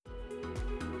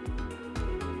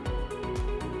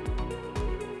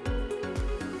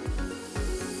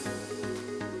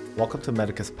Welcome to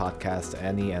Medicus Podcast,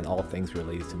 any and all things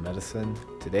related to medicine.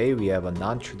 Today we have a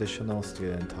non-traditional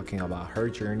student talking about her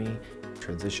journey,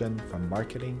 transition from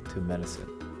marketing to medicine.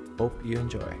 Hope you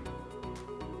enjoy.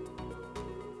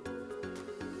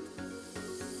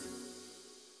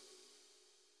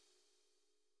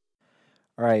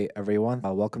 All right, everyone.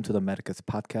 Welcome to the Medicus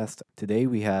Podcast. Today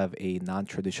we have a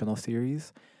non-traditional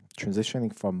series,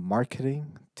 transitioning from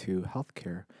marketing to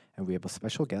healthcare. And we have a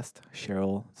special guest,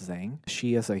 Cheryl Zhang.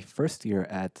 She is a first year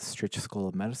at Stritch School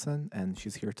of Medicine, and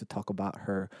she's here to talk about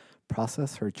her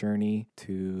process, her journey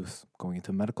to going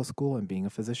into medical school and being a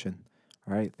physician.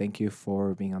 All right, thank you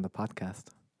for being on the podcast.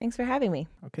 Thanks for having me.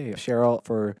 Okay, Cheryl,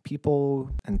 for people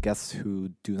and guests who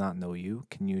do not know you,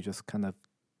 can you just kind of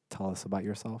tell us about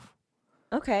yourself?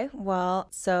 Okay, well,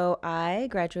 so I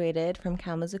graduated from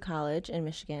Kalamazoo College in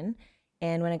Michigan.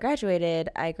 And when I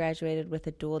graduated with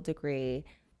a dual degree,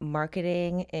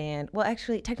 marketing and, well,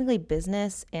 actually, technically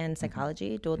business and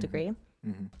psychology, dual degree.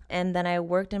 Mm-hmm. And then I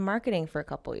worked in marketing for a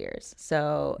couple years.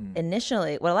 So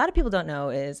initially, what a lot of people don't know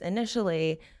is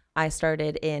initially I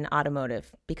started in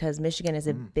automotive because Michigan is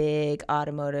a big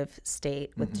automotive state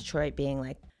with Detroit being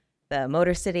like the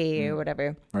motor city or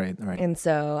whatever. Right. And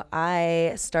so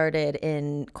I started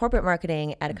in corporate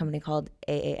marketing at a company called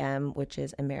AAM, which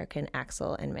is American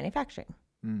Axle and Manufacturing.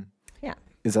 Yeah.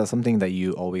 Is that something that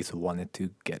you always wanted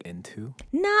to get into?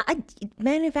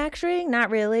 Manufacturing, not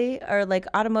really. Or like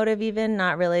automotive even,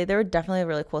 not really. There were definitely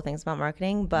really cool things about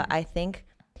marketing. But I think,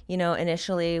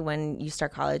 initially when you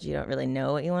start college, you don't really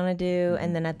know what you want to do.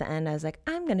 And then at the end, I was like,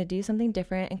 I'm going to do something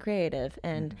different and creative.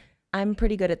 And I'm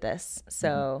pretty good at this.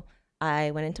 So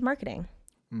I went into marketing.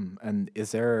 And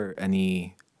is there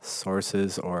any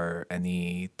sources or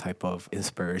any type of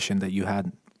inspiration that you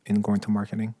had in going to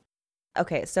marketing?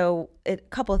 Okay, so a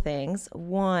couple of things.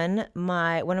 One of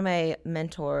my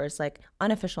mentors, like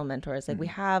unofficial mentors, like we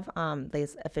have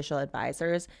these official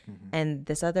advisors, and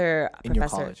this other in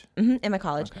professor your college? In my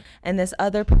college, okay. And this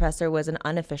other professor was an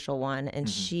unofficial one, and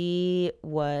she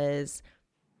was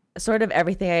sort of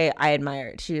everything I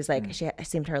admired. She was like, she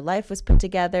seemed her life was put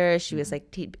together. She was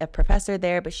like a professor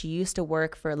there, but she used to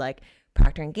work for like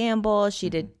Procter & Gamble. She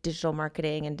did digital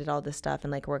marketing and did all this stuff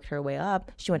and like worked her way up.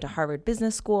 She went to Harvard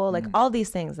Business School, like all these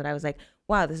things that I was like,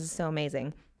 wow, this is so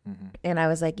amazing. And I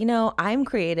was like, I'm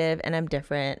creative and I'm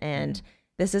different and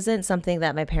this isn't something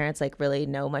that my parents like really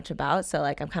know much about. So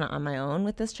like I'm kind of on my own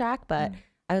with this track, but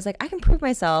I was like, I can prove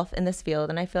myself in this field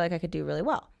and I feel like I could do really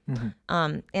well.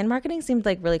 And marketing seemed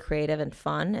like really creative and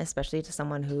fun, especially to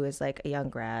someone who is like a young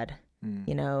grad.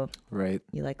 Right.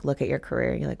 You like look at your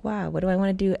career, you're like, wow, what do I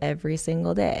want to do every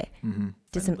single day?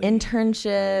 Did some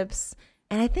internships.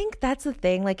 And I think that's the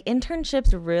thing, like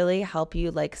internships really help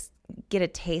you like get a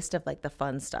taste of like the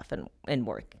fun stuff in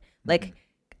work. Like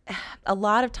a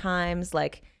lot of times,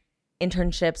 like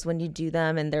internships, when you do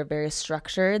them and they're very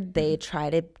structured, they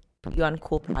try to put you on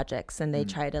cool projects and they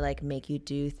try to like make you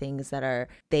do things that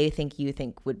they think you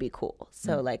think would be cool.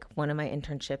 So like one of my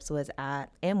internships was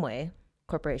at Amway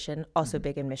Corporation, also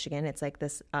big in Michigan. It's like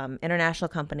this international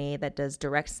company that does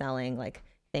direct selling, like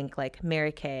think like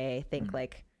Mary Kay, think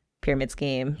like pyramid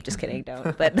scheme. Just kidding,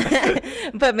 don't. But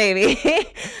but maybe.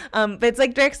 But it's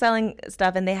like direct selling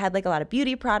stuff, and they had like a lot of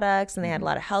beauty products, and they had a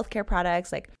lot of healthcare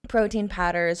products, like protein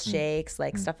powders, shakes,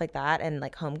 like stuff like that, and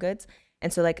like home goods.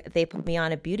 And so like they put me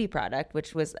on a beauty product,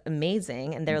 which was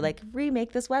amazing, and they're like,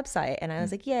 remake this website, and I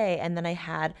was like, yay! And then I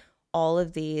had all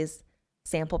of these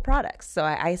sample products. So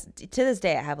I to this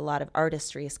day I have a lot of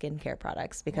artistry skincare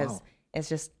products because it's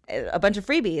just a bunch of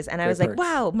freebies. And I was like,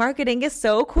 wow, marketing is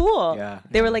so cool.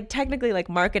 They were like technically like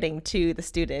marketing to the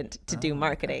student to do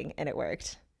marketing, and it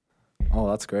worked. Oh,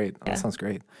 that's great. That sounds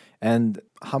great. And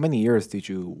how many years did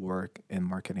you work in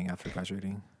marketing after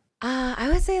graduating? I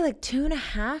would say like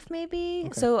 2.5 maybe.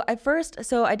 Okay.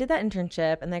 So I did that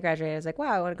internship and then I graduated. I was like,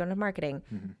 wow, I want to go into marketing.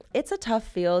 It's a tough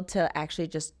field to actually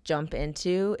just jump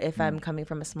into if I'm coming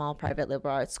from a small private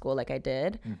liberal arts school like I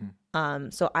did.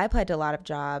 So I applied to a lot of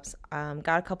jobs,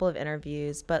 got a couple of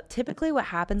interviews, but typically what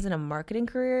happens in a marketing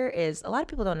career is, a lot of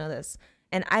people don't know this,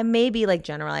 and I may be like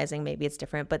generalizing, maybe it's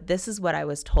different, but this is what I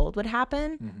was told would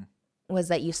happen. Was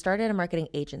that you start at a marketing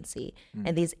agency,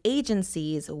 and these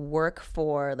agencies work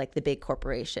for like the big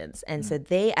corporations, and so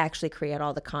they actually create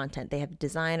all the content. They have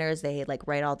designers, they like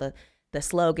write all the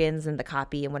slogans and the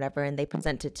copy and whatever, and they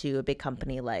present it to a big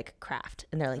company like Kraft,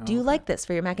 and they're like, do you like this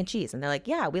for your mac and cheese? And they're like,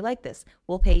 yeah, we like this,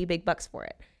 we'll pay you big bucks for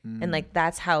it. And like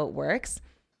that's how it works.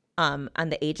 on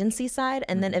the agency side.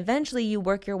 And then eventually you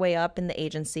work your way up in the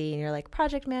agency and you're like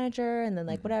project manager and then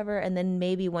like whatever. And then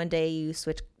maybe one day you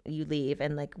leave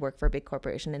and like work for a big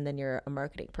corporation and then you're a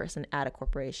marketing person at a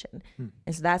corporation.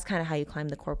 And so that's kind of how you climb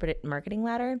the corporate marketing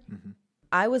ladder.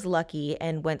 I was lucky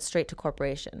and went straight to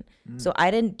corporation. So I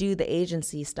didn't do the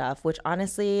agency stuff, which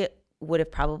honestly would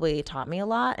have probably taught me a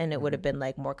lot and it would have been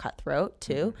like more cutthroat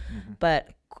too. But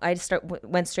I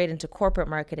went straight into corporate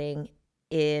marketing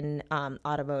in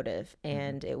automotive,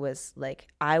 and it was like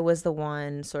I was the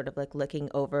one sort of like looking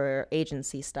over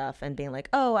agency stuff and being like,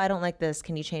 oh, I don't like this,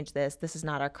 can you change this, this is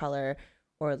not our color,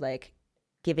 or like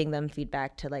giving them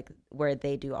feedback to like where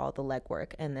they do all the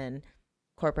legwork, and then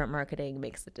corporate marketing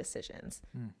makes the decisions.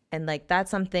 And like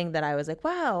that's something that I was like,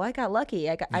 wow, I got lucky,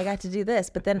 I got to do this.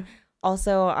 But then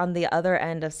also on the other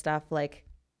end of stuff, like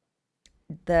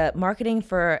the marketing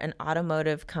for an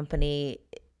automotive company,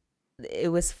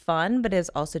 it was fun, but it was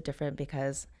also different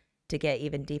because to get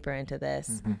even deeper into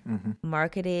this,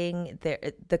 marketing,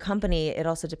 the company, it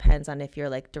also depends on if you're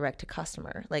like direct to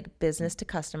customer, like business to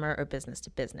customer or business to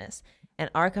business.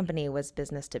 And our company was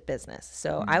business to business.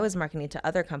 So I was marketing to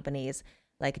other companies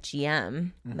like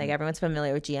GM, like everyone's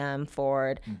familiar with GM,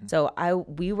 Ford. So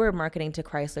we were marketing to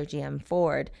Chrysler, GM,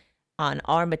 Ford on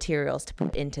our materials to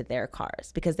put into their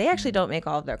cars, because they actually don't make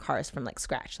all of their cars from like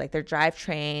scratch. Like their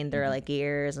drivetrain, their like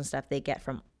gears and stuff they get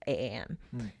from AAM.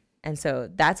 And so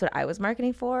that's what I was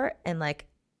marketing for. And like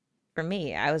for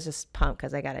me, I was just pumped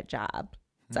because I got a job.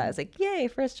 So I was like, yay,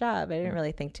 first job. I didn't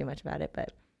really think too much about it,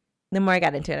 but the more I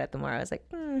got into it, the more I was like,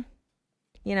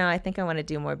 I think I want to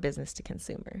do more business to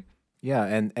consumer. Yeah,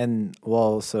 and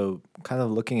well, so kind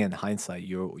of looking in hindsight,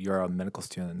 you're a medical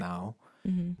student now.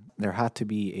 There had to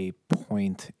be a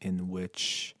point in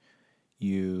which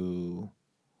you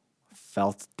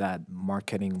felt that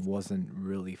marketing wasn't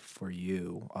really for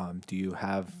you. Do you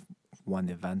have one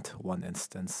event, one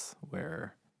instance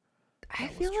where I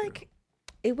feel like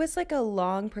it was like a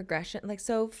long progression. Like,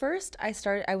 so first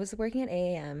I was working at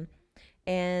AAM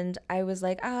and I was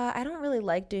like, I don't really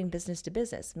like doing business to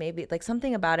business. Maybe like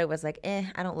something about it was like,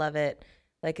 I don't love it.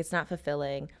 Like it's not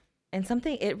fulfilling. And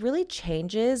it really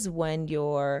changes when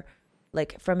you're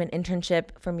like from an internship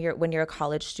when you're a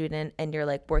college student and you're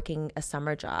like working a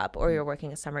summer job or you're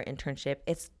working a summer internship.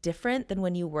 It's different than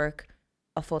when you work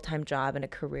a full-time job and a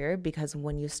career, because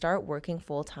when you start working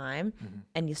full-time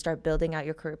and you start building out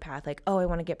your career path, like, oh, I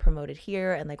want to get promoted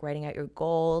here, and like writing out your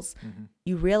goals,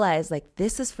 you realize like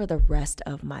this is for the rest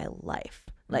of my life.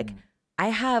 Like I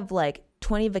have like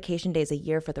 20 vacation days a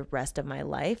year for the rest of my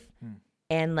life.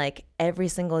 And like every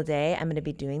single day I'm going to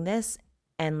be doing this.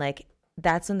 And like,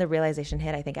 that's when the realization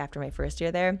hit, I think after my first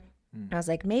year there. I was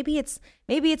like, maybe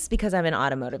it's because I'm in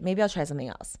automotive. Maybe I'll try something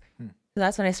else. So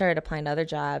that's when I started applying to other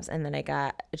jobs. And then I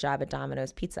got a job at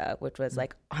Domino's Pizza, which was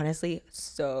like, honestly,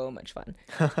 so much fun.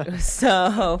 It was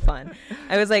so fun.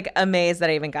 I was like amazed that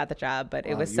I even got the job, but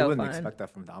it was so fun. You wouldn't expect that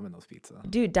from Domino's Pizza.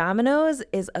 Dude, Domino's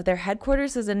their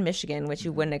headquarters is in Michigan, which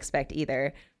you wouldn't expect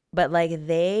either. But like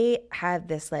they have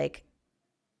this like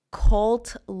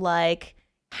cult like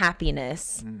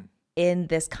happiness in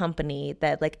this company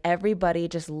that like everybody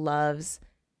just loves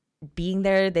being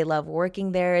there. They love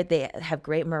working there. They have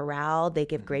great morale. They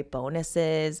give great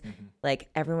bonuses. Like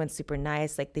everyone's super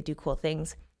nice. Like they do cool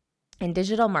things. And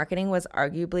digital marketing was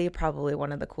arguably probably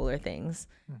one of the cooler things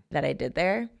that I did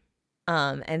there.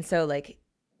 And so like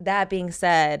that being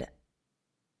said,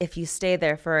 if you stay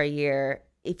there for a year,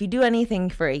 if you do anything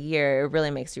for a year, it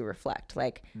really makes you reflect.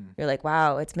 Like you're like,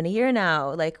 wow, it's been a year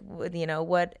now. Like,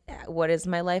 what is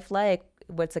my life like?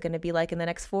 What's it going to be like in the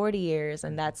next 40 years?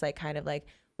 And that's like kind of like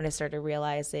when I started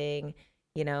realizing,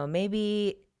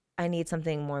 maybe I need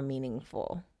something more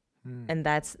meaningful. And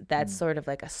that's sort of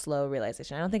like a slow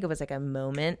realization. I don't think it was like a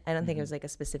moment. I don't think it was like a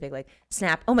specific like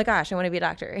snap. Oh my gosh, I want to be a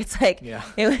doctor. It's like,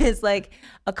 it was like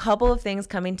a couple of things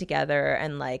coming together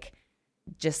and like,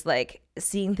 just like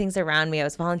seeing things around me. I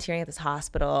was volunteering at this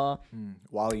hospital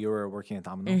while you were working at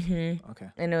Domino's. Okay.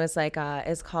 And it was like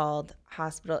it's called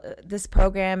hospital this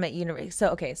program at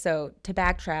university. So to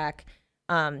backtrack,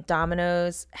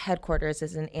 Domino's headquarters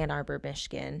is in Ann Arbor,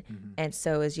 Michigan, and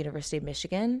so is University of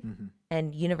Michigan.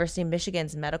 And University of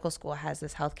Michigan's medical school has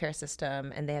this healthcare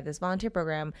system, and they have this volunteer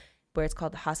program where it's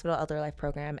called the Hospital Elder Life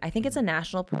Program. I think it's a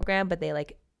national program, but they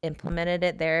like implemented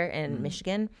it there in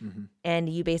Michigan. And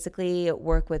you basically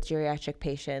work with geriatric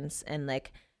patients and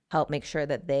like help make sure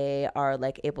that they are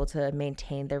like able to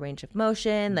maintain their range of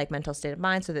motion, like mental state of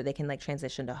mind, so that they can like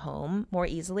transition to home more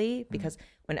easily. Because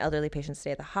when elderly patients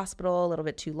stay at the hospital a little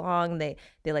bit too long, they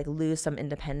like lose some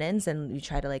independence, and you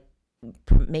try to like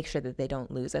make sure that they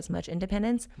don't lose as much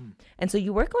independence. And so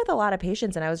you work with a lot of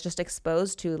patients, and I was just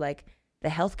exposed to like the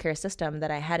healthcare system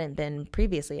that I hadn't been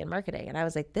previously in marketing. And I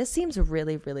was like, this seems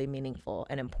really, really meaningful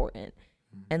and important.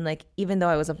 And like, even though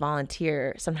I was a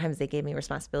volunteer, sometimes they gave me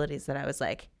responsibilities that I was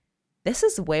like, this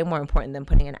is way more important than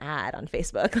putting an ad on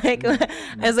Facebook. Like,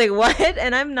 I was like, what?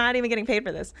 And I'm not even getting paid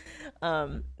for this.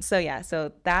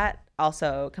 So that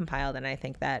also compiled. And I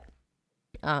think that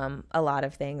a lot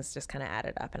of things just kind of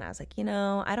added up. And I was like,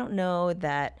 I don't know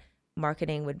that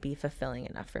marketing would be fulfilling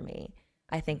enough for me.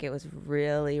 I think it was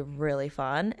really, really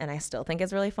fun. And I still think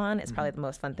it's really fun. It's probably the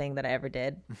most fun thing that I ever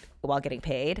did while getting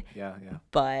paid. Yeah.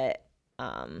 But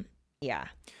yeah.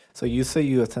 So you say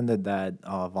you attended that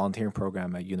volunteering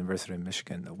program at University of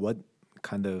Michigan. What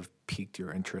kind of piqued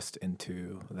your interest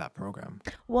into that program?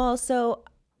 Well, so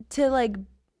to like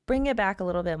bring it back a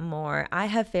little bit more, I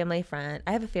have a family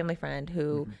friend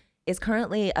who is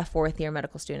currently a 4th-year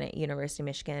medical student at University of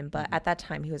Michigan, but at that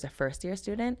time he was a 1st-year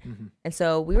student. And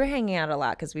so we were hanging out a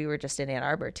lot because we were just in Ann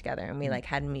Arbor together, and we like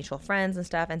had mutual friends and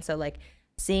stuff. And so like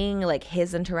seeing like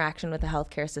his interaction with the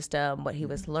healthcare system, what he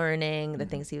was learning, the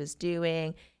things he was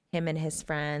doing, him and his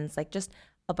friends, like just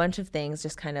a bunch of things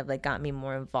just kind of like got me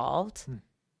more involved.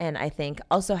 And I think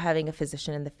also having a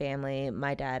physician in the family,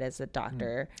 my dad is a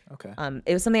doctor. Okay.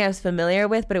 It was something I was familiar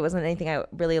with, but it wasn't anything I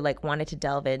really like wanted to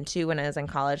delve into when I was in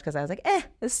college, because I was like,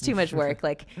 this is too much work.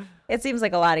 Like, it seems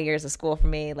like a lot of years of school for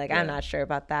me. Like, I'm not sure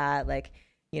about that. Like,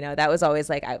 that was always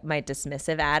like my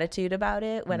dismissive attitude about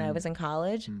it when I was in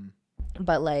college.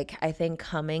 But like, I think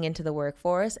coming into the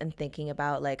workforce and thinking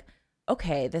about like,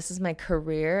 okay, this is my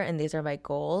career and these are my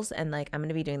goals, and like I'm going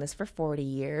to be doing this for 40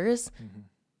 years.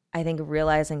 I think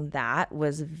realizing that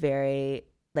was very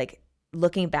like,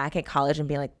 looking back at college and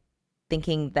being like,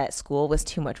 thinking that school was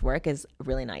too much work is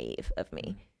really naive of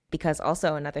me. Because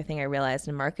also another thing I realized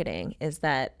in marketing is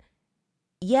that,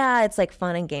 yeah, it's like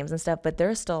fun and games and stuff, but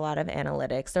there's still a lot of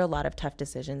analytics. There are a lot of tough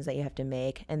decisions that you have to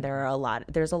make, and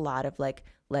there's a lot of like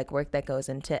legwork that goes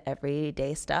into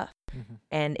everyday stuff.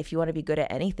 And if you want to be good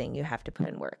at anything, you have to put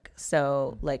in work.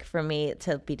 So like for me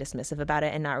to be dismissive about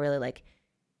it and not really like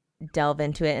delve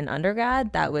into it in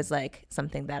undergrad, that was like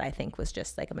something that I think was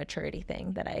just like a maturity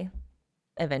thing that I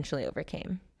eventually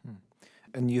overcame.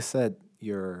 And you said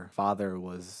your father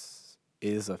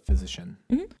is a physician.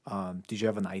 Did you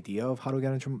have an idea of how to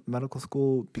get into medical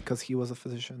school because he was a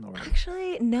physician? Or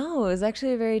Actually, no, it was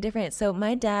actually very different. So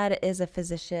my dad is a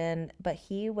physician, but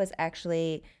he was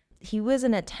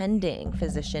an attending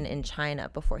physician in China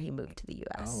before he moved to the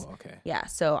U.S. Oh, okay. Yeah,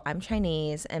 so I'm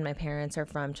Chinese and my parents are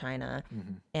from China,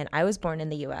 and I was born in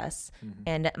the U.S.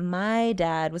 And my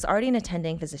dad was already an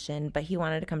attending physician, but he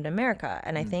wanted to come to America.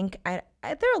 And I think there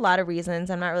are a lot of reasons.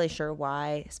 I'm not really sure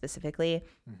why specifically,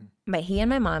 but he and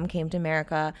my mom came to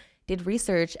America, did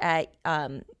research at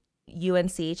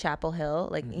UNC Chapel Hill,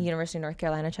 like University of North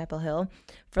Carolina Chapel Hill,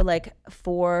 for like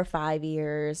 4 or 5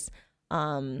 years.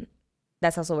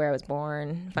 That's also where I was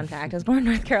born. Fun fact, I was born in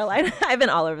North Carolina. I've been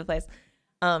all over the place.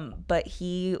 But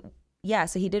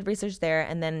so he did research there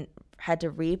and then had to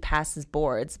repass his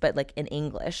boards, but like in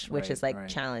English, which is like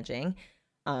challenging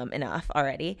enough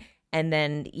already. And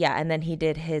then he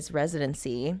did his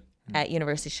residency at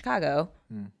University of Chicago,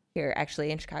 here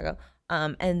actually in Chicago.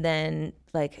 And then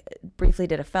like briefly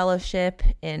did a fellowship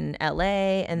in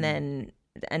LA, and then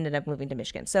ended up moving to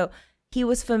Michigan. So he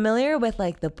was familiar with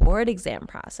like the board exam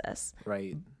process,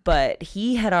 right? But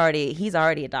he's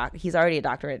already a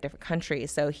doctor in a different country,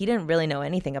 so he didn't really know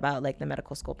anything about like the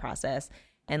medical school process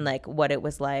and like what it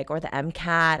was like, or the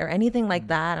MCAT or anything like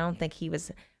that. I don't think he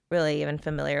was really even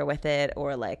familiar with it,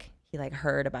 or like he like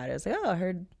heard about it. It was like, I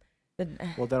heard.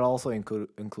 Well, that also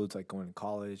includes like going to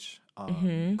college,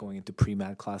 going into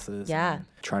pre-med classes, and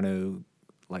trying to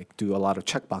like do a lot of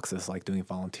check boxes, like doing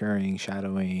volunteering,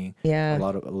 shadowing, a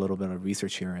little bit of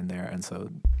research here and there. And so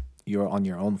you're on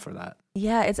your own for that.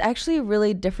 Yeah, it's actually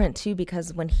really different too,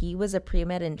 because when he was a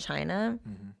pre-med in China,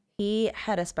 he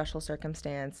had a special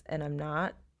circumstance, and I'm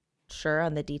not sure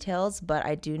on the details, but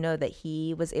I do know that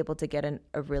he was able to get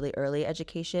a really early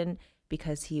education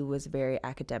because he was very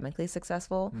academically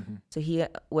successful. So he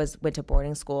went to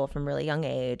boarding school from really young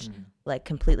age, like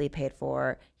completely paid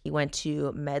for. He went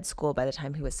to med school by the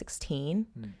time he was 16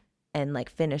 and like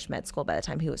finished med school by the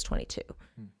time he was 22.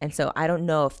 And so I don't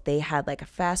know if they had like a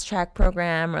fast track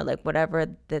program or like whatever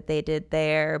that they did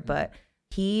there, but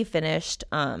he finished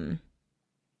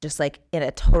just like in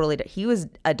a he was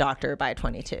a doctor by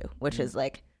 22, which is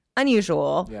like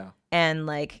unusual. And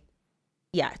like,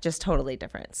 just totally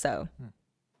different. So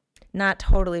not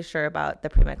totally sure about the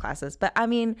pre-med classes, but I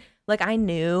mean, like I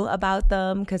knew about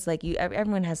them because like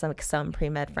everyone has like some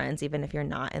pre-med friends, even if you're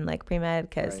not in like pre-med,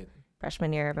 because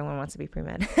freshman year, everyone wants to be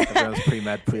pre-med. Everyone's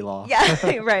pre-med, pre-law.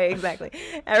 Yeah, right, exactly.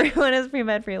 Everyone is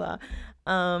pre-med, pre-law.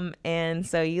 And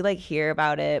so you like hear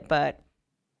about it, but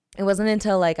it wasn't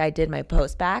until like I did my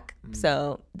post-bac.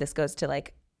 So this goes to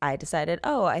like, I decided,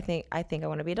 I think I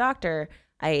want to be a doctor.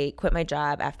 I quit my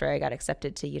job after I got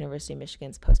accepted to University of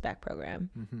Michigan's post-bac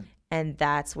program. And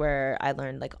that's where I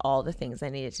learned like all the things I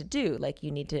needed to do. Like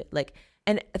you need to like,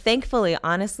 and thankfully,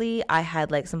 honestly, I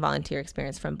had like some volunteer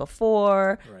experience from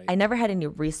before. Right. I never had any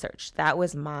research. That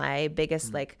was my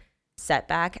biggest like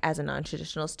setback as a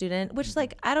non-traditional student, which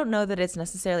like, I don't know that it's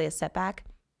necessarily a setback.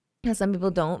 Because some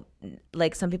people don't,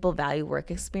 like some people value work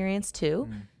experience too,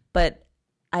 but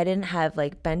I didn't have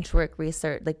like bench work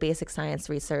research, like basic science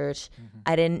research.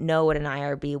 I didn't know what an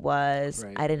IRB was.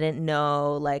 Right. I didn't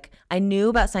know, like, I knew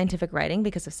about scientific writing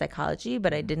because of psychology,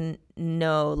 but I didn't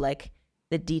know like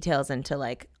the details into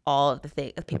like all of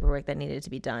the paperwork that needed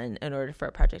to be done in order for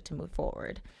a project to move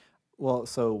forward. Well,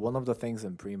 so one of the things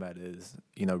in pre-med is,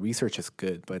 research is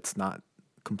good, but it's not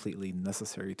completely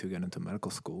necessary to get into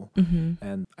medical school.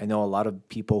 And I know a lot of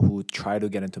people who try to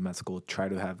get into med school try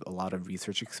to have a lot of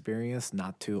research experience,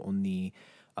 not to only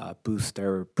boost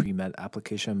their pre-med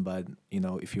application, but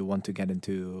if you want to get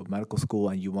into medical school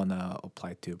and you want to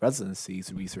apply to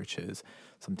residencies, research is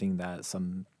something that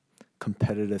some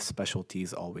competitive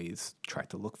specialties always try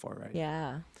to look for, right?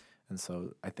 Yeah. And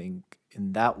so I think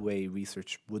in that way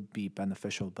research would be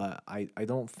beneficial, but I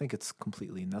don't think it's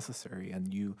completely necessary,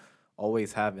 and you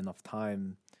always have enough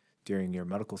time during your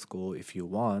medical school if you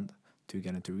want to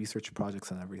get into research projects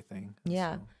and everything.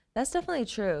 Yeah, so. That's definitely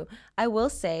true. I will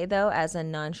say though, as a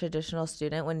non-traditional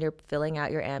student, when you're filling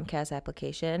out your AMCAS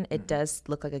application, it does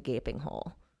look like a gaping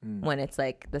hole when it's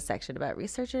like the section about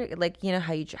research. Like,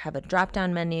 how you have a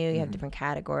drop-down menu, you have different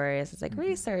categories. It's like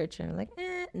research and like,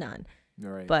 none.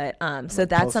 Right. But so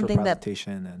that's something that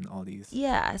presentation and all these.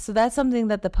 Yeah, so that's something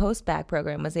that the post-bac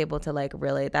program was able to like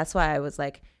really. That's why I was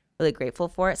like really grateful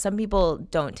for it. Some people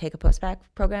don't take a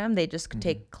post-bac program. They just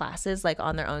take classes like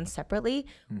on their own separately,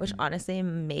 which honestly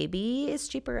maybe is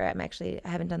cheaper. I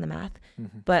haven't done the math,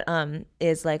 but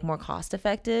is like more cost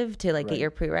effective to like get your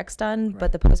prereqs done. Right.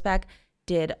 But the post-bac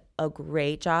did a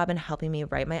great job in helping me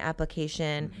write my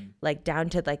application, like down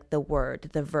to like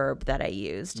the verb that I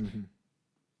used.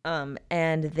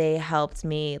 And they helped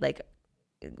me like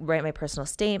write my personal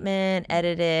statement,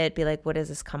 edit it, be like, what does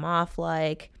this come off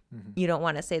like? You don't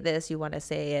want to say this, you want to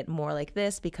say it more like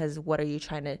this, because what are you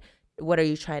trying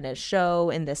to show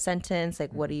in this sentence?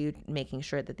 Like, what are you making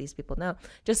sure that these people know?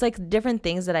 Just like different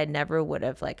things that I never would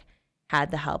have like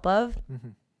had the help of.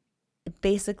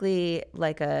 Basically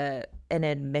like an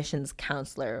admissions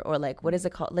counselor, or like, what is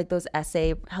it called? Like those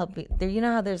essay help there. You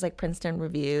know how there's like Princeton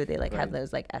Review, they like have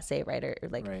those like essay writer,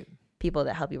 like people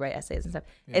that help you write essays and stuff.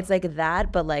 Yeah. It's like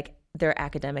that, but like they're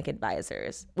academic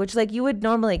advisors, which like you would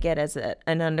normally get as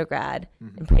an undergrad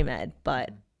in pre-med,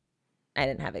 but I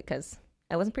didn't have it because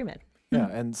I wasn't pre-med. Yeah,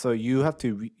 and so you have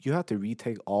to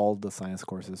retake all the science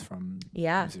courses from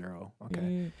zero.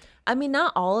 Okay. I mean,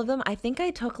 not all of them. I think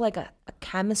I took like a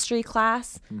chemistry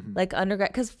class, like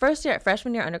undergrad, because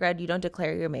freshman year undergrad, you don't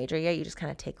declare your major yet. You just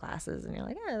kind of take classes, and you're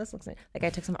like, this looks nice. Like I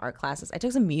took some art classes. I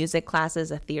took some music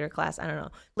classes, a theater class. I don't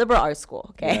know, liberal arts school.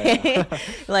 Okay. Yeah.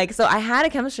 Like, so I had a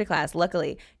chemistry class.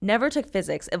 Luckily, never took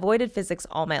physics. Avoided physics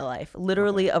all my life.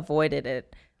 Literally avoided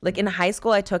it. Like in high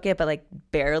school, I took it, but like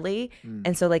barely.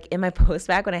 And so like in my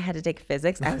post-bac, when I had to take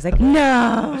physics, I was like,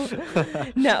 no,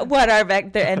 what are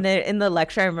vectors? And then in the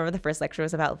lecture, I remember the first lecture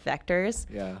was about vectors.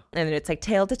 Yeah. And it's like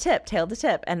tail to tip.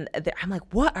 And I'm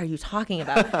like, what are you talking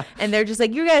about? And they're just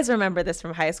like, you guys remember this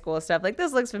from high school stuff. Like,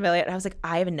 this looks familiar. And I was like,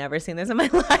 I have never seen this in my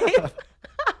life.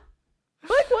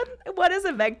 Like, what is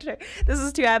a vector? This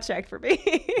is too abstract for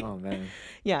me. Oh, man.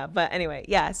 Yeah. But anyway,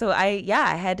 yeah. So I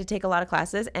had to take a lot of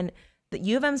classes, and the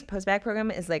U of M's post-bac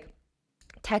program is like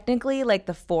technically like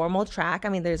the formal track. I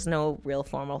mean, there's no real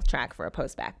formal track for a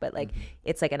post-bac, but like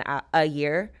it's like a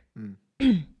year.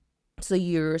 So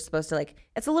you're supposed to like,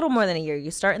 it's a little more than a year. You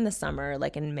start in the summer,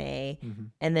 like in May,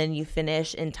 and then you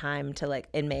finish in time to like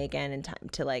in May again, in time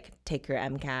to like take your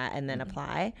MCAT and then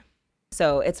apply.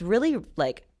 So it's really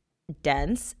like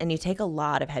dense, and you take a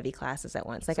lot of heavy classes at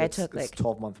once. Like, so I took like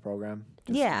 12-month program.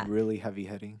 Really heavy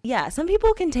hitting. Yeah, some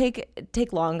people can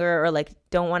take longer, or like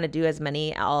don't want to do as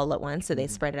many all at once, so they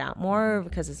spread it out more,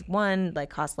 because it's one, like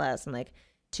cost less, and like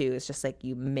two, it's just like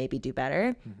you maybe do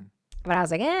better. But I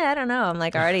was like, I don't know, I'm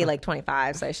like already like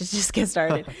 25, so I should just get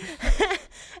started.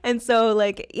 And so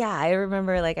like, yeah, I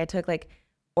remember like I took like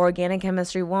organic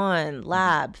chemistry 1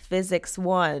 lab, physics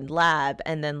 1 lab,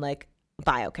 and then like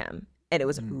biochem. And it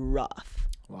was rough.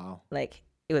 Wow. Like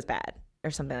it was bad or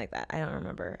something like that. I don't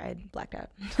remember. I blacked out.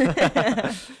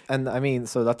 And I mean,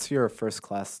 so that's your first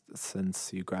class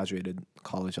since you graduated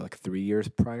college like 3 years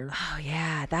prior? Oh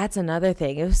yeah, that's another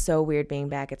thing. It was so weird being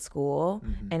back at school.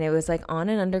 And it was like on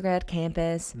an undergrad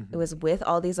campus. It was with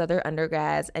all these other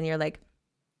undergrads, and you're like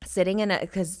sitting in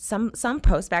because some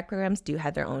post-bac programs do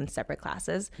have their own separate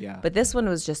classes. Yeah. But this one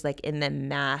was just like in the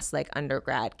mass like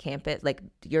undergrad campus, like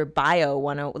your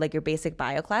like your basic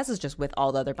bio class is just with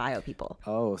all the other bio people.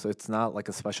 Oh, so it's not like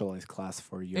a specialized class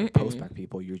for your post-bac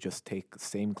people. You just take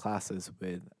same classes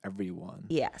with everyone.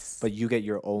 Yes. But you get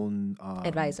your own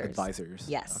advisors.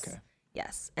 Yes. Okay.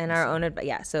 Yes. And our own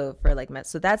so for like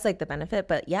so that's like the benefit.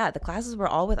 But yeah, the classes were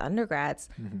all with undergrads.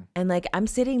 And like I'm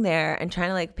sitting there and trying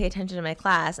to like pay attention to my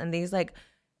class, and these like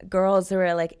girls who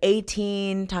were like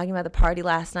 18 talking about the party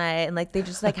last night, and like they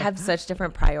just like have such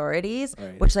different priorities,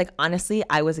 which like honestly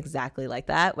I was exactly like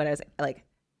that when I was like,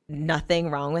 nothing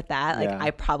wrong with that. Like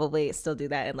I probably still do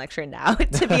that in lecture now,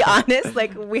 to be honest.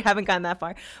 Like we haven't gone that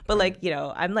far, but like, you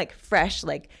know, I'm like fresh,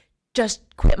 like just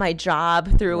quit my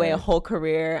job, threw away a whole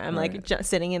career. I'm like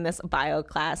sitting in this bio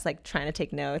class, like trying to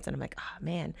take notes, and I'm like, oh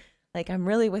man, like I'm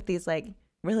really with these like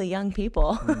really young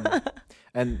people.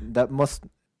 And that must,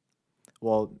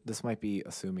 well, this might be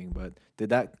assuming, but did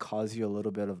that cause you a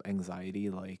little bit of anxiety,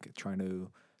 like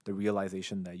the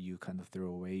realization that you kind of threw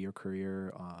away your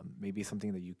career, maybe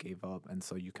something that you gave up, and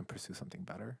so you can pursue something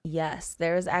better? Yes,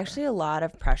 there was actually a lot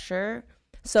of pressure.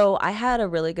 So I had a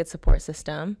really good support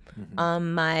system.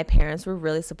 My parents were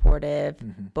really supportive,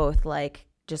 both like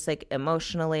just like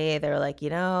emotionally. They were like,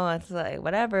 you know, it's like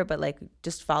whatever, but like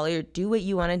just do what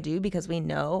you want to do, because we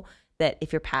know that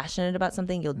if you're passionate about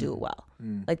something, you'll do it well.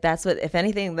 Like that's what, if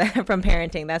anything, from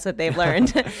parenting, that's what they've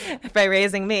learned by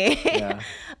raising me.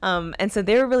 And so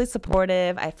they were really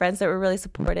supportive. I had friends that were really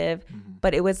supportive,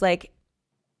 but it was like,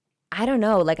 I don't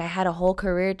know, like I had a whole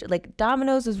career, like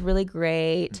Domino's was really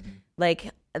great.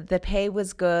 Like the pay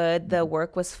was good, the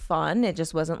work was fun. It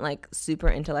just wasn't like super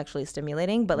intellectually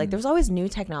stimulating, but like there was always new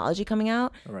technology coming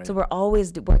out. So we're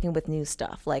always working with new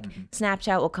stuff. Like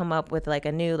Snapchat will come up with like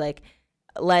a new like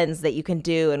lens that you can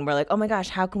do, and we're like, oh my gosh,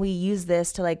 how can we use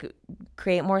this to like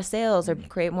create more sales or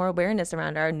create more awareness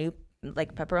around our new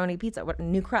like pepperoni pizza,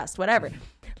 new crust, whatever.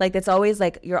 Like that's always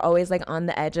like, you're always like on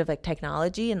the edge of like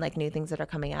technology and like new things that are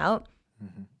coming out.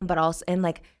 But also, and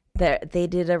like they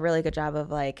did a really good job of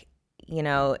like, you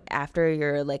know, after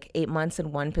you're like 8 months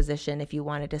in one position, if you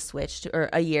wanted to switch to, or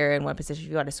a year in one position, if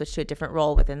you want to switch to a different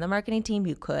role within the marketing team,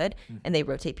 you could, and they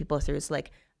rotate people through. So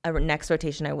like a next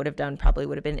rotation I would have done probably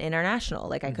would have been international.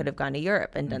 Like I could have gone to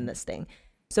Europe and done this thing.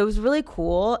 So it was really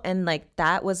cool. And like,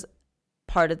 that was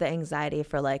part of the anxiety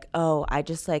for like, oh, I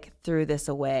just like threw this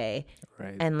away.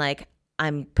 And like,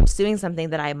 I'm pursuing something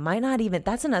that I might not even,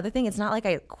 that's another thing. It's not like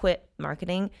I quit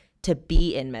marketing to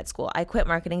be in med school. I quit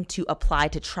marketing to apply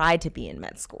to try to be in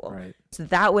med school. So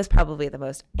that was probably the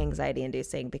most anxiety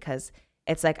inducing, because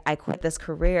it's like I quit this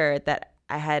career that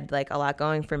I had like a lot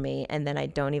going for me, and then I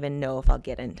don't even know if I'll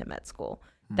get into med school.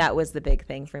 That was the big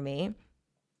thing for me.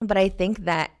 But I think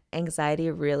that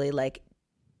anxiety really like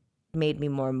made me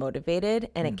more motivated,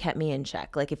 and it kept me in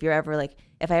check. Like if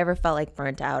I ever felt like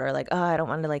burnt out, or like, oh, I don't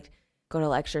want to like go to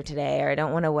lecture today, or I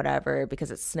don't want to whatever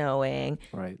because it's snowing.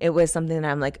 It was something that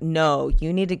I'm like, no,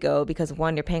 you need to go, because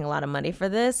one, you're paying a lot of money for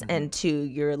this, and two,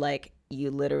 you're like,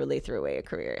 you literally threw away a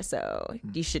career, so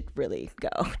you should really go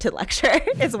to lecture.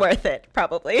 It's worth it,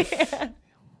 probably.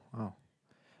 Wow.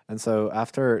 And so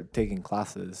after taking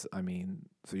classes, I mean,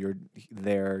 so you're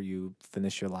there, you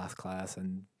finish your last class,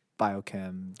 and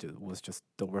biochem was just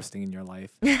the worst thing in your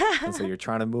life. And so you're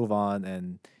trying to move on,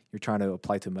 and you're trying to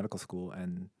apply to medical school.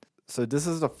 And so this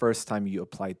is the first time you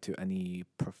applied to any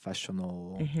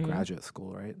professional graduate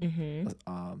school, right?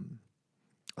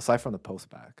 Aside from the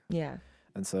post-bac. Yeah.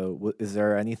 And so is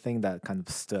there anything that kind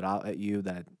of stood out at you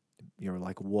that you were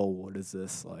like, whoa, what is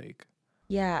this like?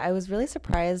 Yeah, I was really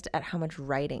surprised at how much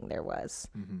writing there was.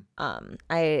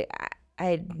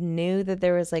 I knew that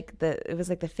there was like it was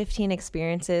like the 15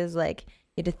 experiences, like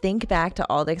you had to think back to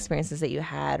all the experiences that you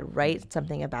had, write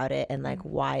something about it, and like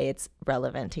why it's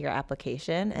relevant to your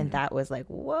application. And that was like,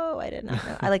 whoa, I did not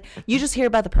know. I like, you just hear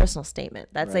about the personal statement.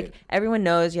 That's like, everyone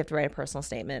knows you have to write a personal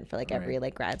statement for like every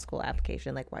like grad school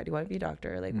application. Like, why do you want to be a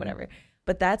doctor? Like whatever.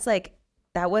 But that's like,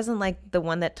 that wasn't like the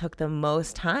one that took the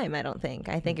most time, I don't think.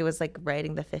 I think it was like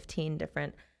writing the 15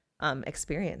 different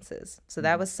experiences. So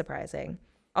that was surprising.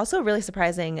 Also really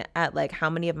surprising at like how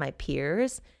many of my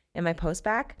peers in my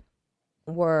post-bac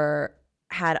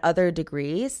had other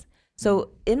degrees.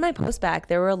 So in my post-bac,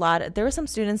 there were some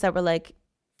students that were like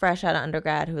fresh out of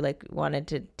undergrad who like wanted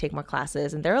to take more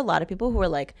classes. And there were a lot of people who were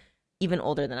like even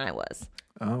older than I was.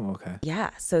 Oh, okay.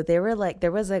 Yeah. So they were like,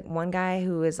 there was like one guy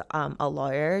who was a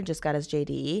lawyer, just got his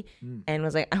JD and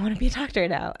was like, I want to be a doctor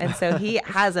now. And so he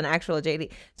has an actual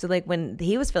JD. So like when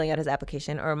he was filling out his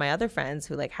application, or my other friends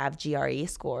who like have GRE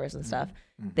scores and stuff,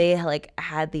 they like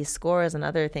had these scores and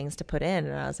other things to put in.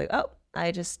 And I was like, oh,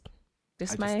 I just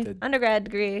my undergrad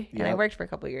degree. And I worked for a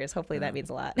couple of years. Hopefully that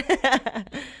means a lot.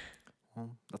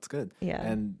 Well, that's good. Yeah.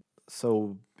 And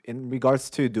so in regards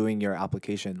to doing your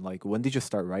application, like when did you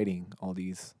start writing all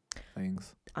these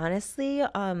things? Honestly,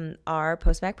 our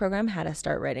post-bac program had us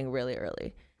start writing really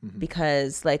early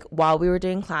because like while we were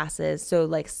doing classes, so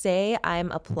like say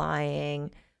I'm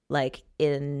applying like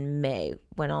in May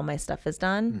when all my stuff is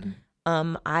done.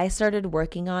 I started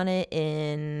working on it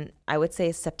in, I would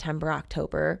say September,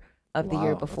 October of the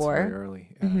year before. That's very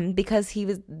early. Because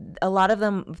a lot of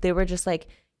them, they were just like,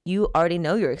 you already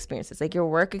know your experiences, like your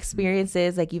work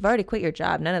experiences, like you've already quit your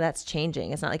job. None of that's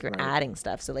changing. It's not like you're adding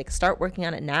stuff. So like start working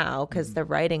on it now because the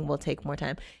writing will take more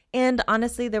time. And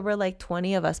honestly, there were like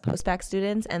 20 of us post-bac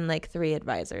students and like 3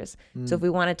 advisors. So if we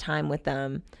wanted time with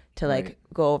them to like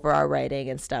go over our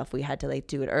writing and stuff, we had to like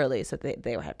do it early so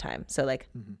they would have time. So like,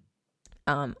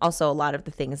 also a lot of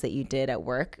the things that you did at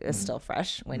work is still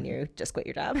fresh when you just quit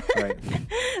your job. Right.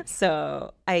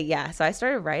 So I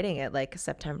started writing it like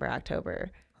September, October.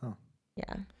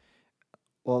 Yeah.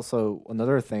 Well, so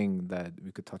another thing that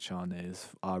we could touch on is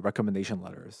recommendation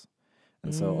letters.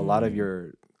 And so a lot of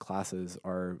your classes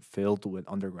are filled with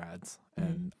undergrads.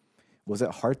 And was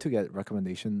it hard to get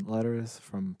recommendation letters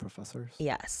from professors?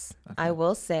 Yes. Okay. I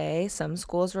will say some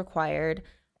schools required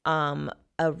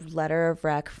a letter of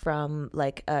rec from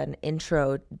like an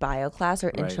intro bio class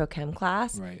or intro chem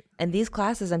class. Right. And these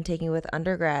classes I'm taking with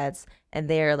undergrads, and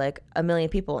they're like 1 million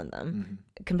people in them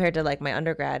compared to like my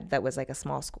undergrad that was like a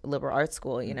small school, liberal arts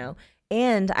school, you know.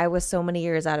 And I was so many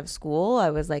years out of school.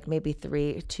 I was like maybe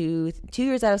 2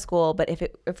 years out of school. But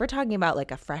if we're talking about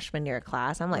like a freshman year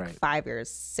class, I'm like 5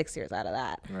 years, 6 years out of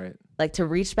that. Right. Like to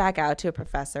reach back out to a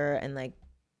professor and like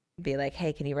be like,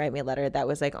 hey, can you write me a letter? That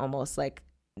was like almost like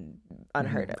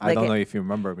unheard of. I don't know if you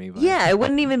remember me, but yeah, it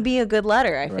wouldn't even be a good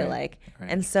letter, I feel like.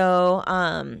 And so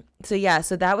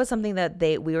so that was something that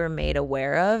we were made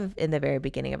aware of in the very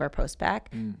beginning of our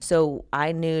post-bac. So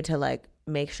I knew to like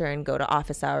make sure and go to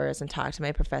office hours and talk to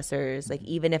my professors, like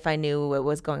even if I knew what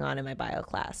was going on in my bio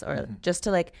class, or just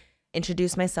to like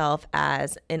introduce myself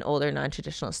as an older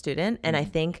non-traditional student. And I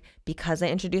think because I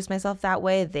introduced myself that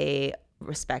way, they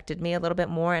respected me a little bit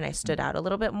more, and I stood out a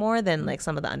little bit more than like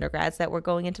some of the undergrads that were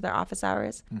going into their office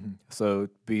hours. So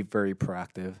be very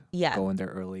proactive. Yeah. Go in there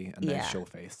early and then show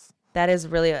face. That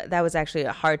was actually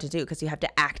hard to do because you have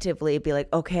to actively be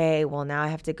like, okay, well now I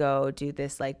have to go do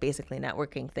this like basically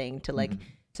networking thing to like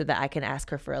so that I can ask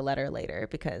her for a letter later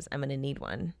because I'm going to need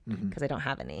one because I don't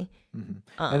have any.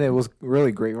 And it was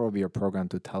really great of your program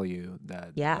to tell you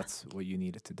that that's what you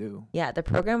needed to do. Yeah, the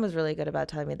program was really good about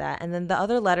telling me that. And then the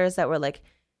other letters that were like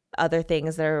other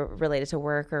things that are related to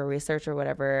work or research or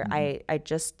whatever, I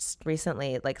just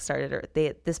recently like started,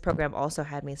 this program also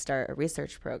had me start a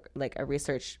research a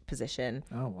research position.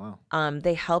 Oh, wow.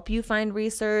 They help you find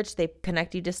research, they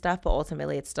connect you to stuff, but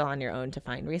ultimately it's still on your own to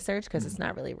find research because it's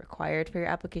not really required for your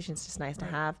application. It's just nice to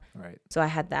have. Right. So I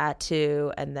had that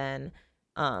too. And then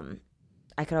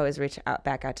I could always reach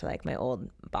back out to like my old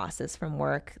bosses from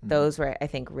work. Those were, I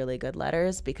think, really good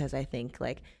letters because I think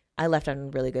like I left on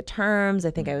really good terms.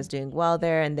 I think I was doing well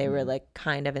there, and they were like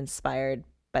kind of inspired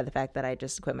by the fact that I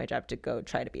just quit my job to go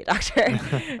try to be a doctor.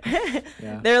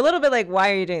 They're a little bit like,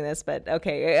 why are you doing this? But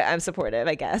okay, I'm supportive,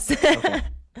 I guess. Okay.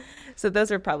 So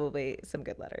those are probably some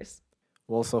good letters.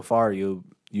 Well, so far you've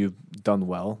done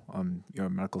well. You're a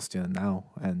medical student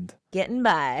now and getting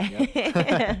by.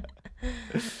 Yep.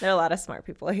 There are a lot of smart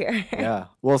people here. Yeah.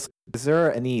 Well, is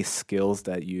there any skills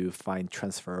that you find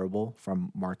transferable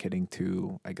from marketing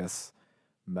to, I guess,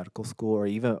 medical school or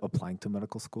even applying to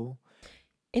medical school?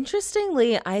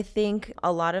 Interestingly, I think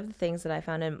a lot of the things that I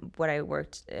found in what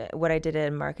I did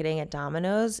in marketing at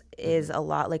Domino's is a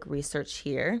lot like research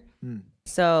here.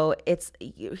 So it's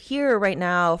here right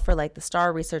now for like the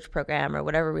STAR research program or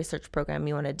whatever research program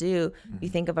you want to do. You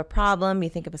think of a problem, you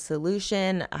think of a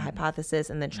solution, a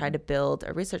hypothesis, and then try to build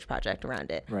a research project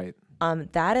around it. Right.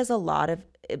 That is a lot of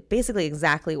basically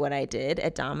exactly what I did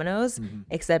at Domino's,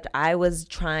 except I was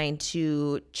trying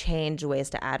to change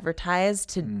ways to advertise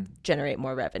to generate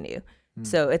more revenue.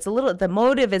 So it's the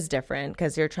motive is different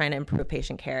because you're trying to improve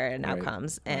patient care and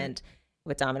outcomes. And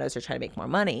with Domino's, they're trying to make more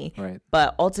money. Right.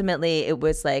 But ultimately it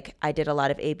was like, I did a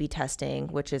lot of A/B testing,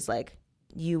 which is like,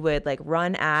 you would like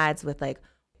run ads with like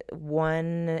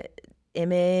one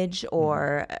image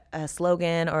or a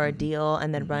slogan or a deal,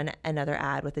 and then run another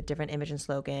ad with a different image and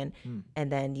slogan.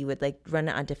 And then you would like run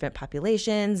it on different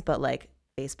populations, but like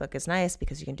Facebook is nice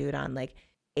because you can do it on like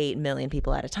 8 million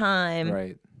people at a time.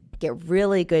 Right. Get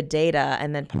really good data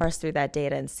and then parse through that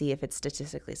data and see if it's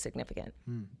statistically significant.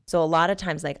 So a lot of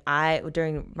times, like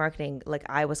during marketing, like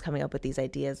I was coming up with these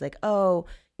ideas like, oh,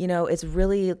 you know, it's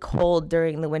really cold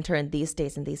during the winter in these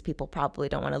states and these people probably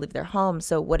don't want to leave their homes.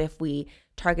 So what if we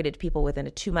targeted people within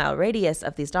a 2-mile radius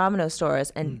of these Domino's stores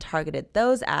and targeted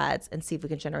those ads and see if we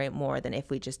can generate more than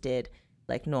if we just did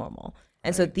like normal.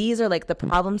 And so these are like the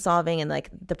problem solving and like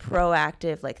the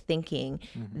proactive like thinking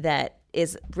that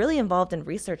is really involved in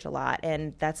research a lot.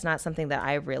 And that's not something that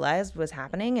I realized was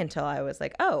happening until I was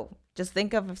like, oh, just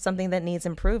think of something that needs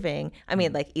improving. I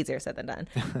mean, like easier said than done,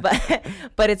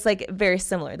 but it's like very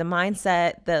similar. The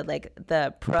mindset,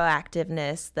 the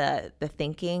proactiveness, the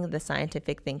thinking, the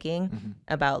scientific thinking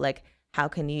about like, how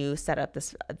can you set up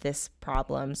this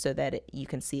problem so that you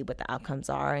can see what the outcomes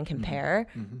are and compare?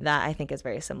 That I think is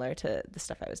very similar to the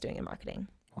stuff I was doing in marketing.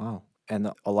 Wow.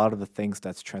 And a lot of the things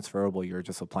that's transferable, you're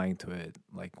just applying to it,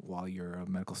 like while you're a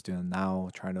medical student now,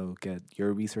 trying to get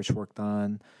your research work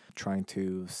done, trying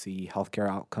to see healthcare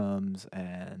outcomes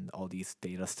and all these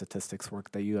data statistics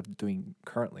work that you have doing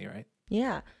currently, right?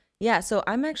 Yeah. Yeah, so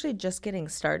I'm actually just getting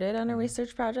started on a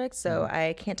research project, so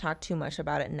I can't talk too much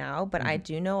about it now, but I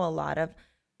do know a lot of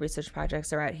research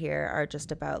projects around here are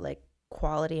just about like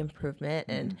quality improvement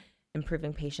and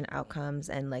improving patient outcomes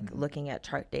and like looking at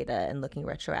chart data and looking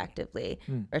retrospectively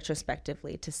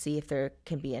to see if there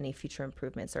can be any future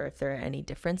improvements or if there are any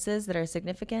differences that are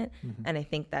significant. And I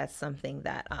think that's something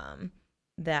that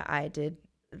that I did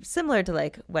similar to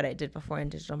like what I did before in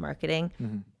digital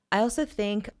marketing. I also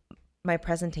think my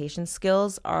presentation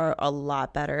skills are a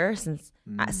lot better since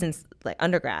like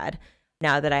undergrad,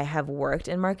 now that I have worked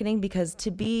in marketing, because to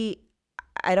be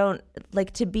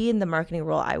in the marketing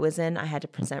role I was in, I had to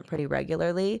present pretty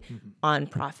regularly on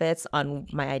profits, on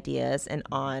my ideas, and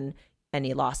on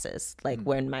any losses, like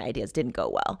when my ideas didn't go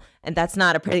well. And that's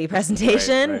not a pretty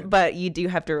presentation, but you do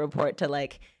have to report to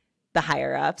like the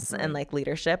higher ups and like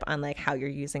leadership on like how you're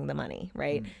using the money,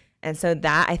 right? And so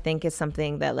that I think is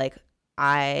something that like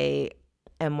I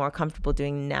am more comfortable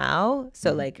doing now.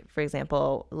 So like, for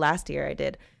example, last year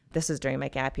this was during my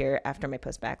gap year after my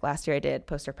post-bac. Last year I did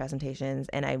poster presentations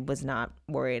and I was not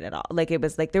worried at all. Like it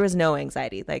was like, there was no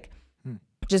anxiety, like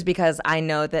just because I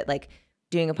know that like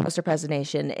doing a poster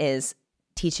presentation is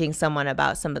teaching someone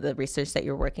about some of the research that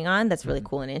you're working on. That's really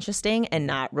cool and interesting, and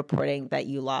not reporting that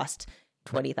you lost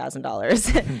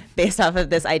 $20,000 based off of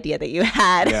this idea that you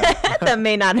had that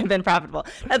may not have been profitable.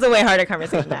 That's a way harder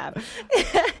conversation to have.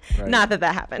 Not that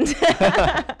happened.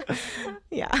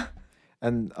 Yeah.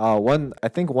 And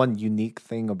one unique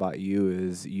thing about you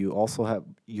is you also have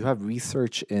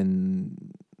research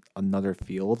in another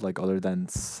field, like other than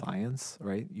science,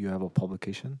 right? You have a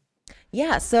publication.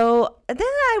 Yeah. So then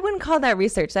I wouldn't call that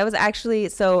research. That was actually,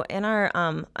 so in our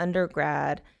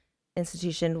undergrad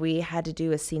institution, we had to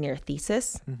do a senior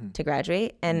thesis to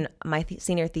graduate, and my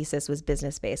senior thesis was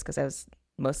business based because I was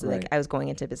mostly like I was going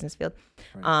into business field,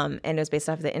 and it was based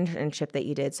off of the internship that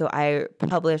you did. So I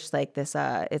published like this.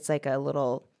 It's like a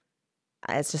little.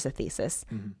 It's just a thesis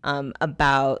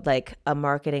about like a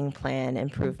marketing plan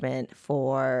improvement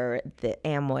for the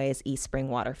Amway's eSpring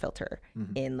water filter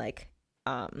in like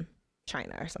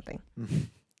China or something.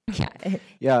 Yeah.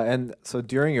 Yeah, and so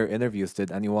during your interviews,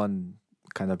 did anyone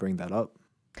kind of bring that up?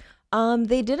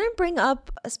 They didn't bring up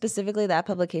specifically that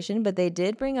publication, but they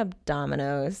did bring up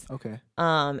Domino's. Okay.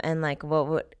 And like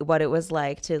what it was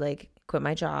like to like quit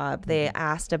my job. They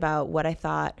asked about what I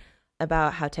thought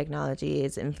about how technology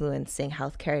is influencing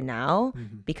healthcare now,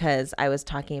 because I was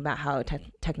talking about how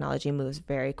technology moves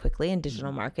very quickly in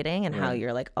digital marketing and how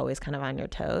you're like always kind of on your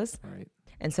toes. Right.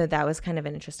 And so that was kind of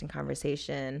an interesting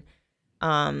conversation.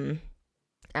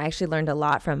 I actually learned a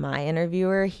lot from my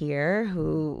interviewer here,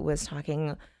 who was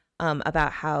talking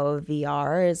about how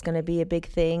VR is going to be a big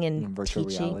thing in virtual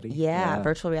teaching. reality. Yeah,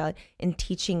 virtual reality in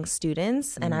teaching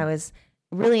students. And I was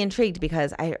really intrigued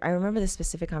because I remember this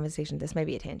specific conversation. This might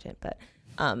be a tangent, but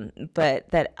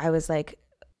that I was like,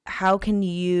 how can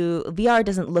VR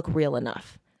doesn't look real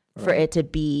enough for it to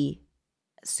be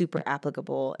super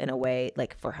applicable in a way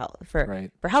like for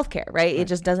healthcare, right? It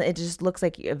just doesn't. It just looks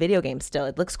like a video game still.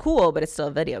 It looks cool, but it's still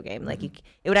a video game. Like it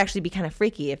would actually be kind of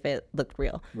freaky if it looked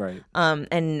real. Right.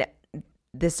 And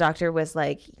this doctor was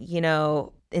like,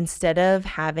 instead of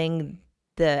having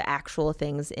the actual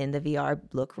things in the VR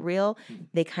look real.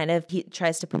 They kind of, he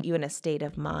tries to put you in a state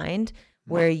of mind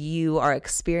where you are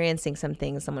experiencing some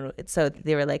things. So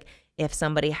they were like, if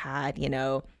somebody had, you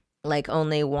know, like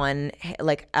only one,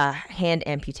 like a hand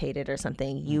amputated or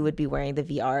something, you would be wearing the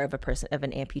VR of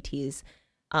an amputee's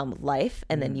life,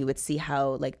 and then you would see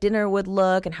how like dinner would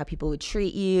look and how people would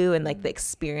treat you, and like the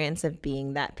experience of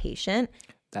being that patient.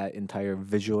 That entire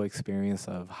visual experience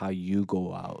of how you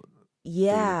go out.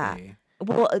 Yeah. Day.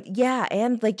 Well, yeah,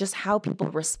 and like just how people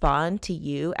respond to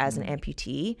you as an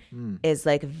amputee is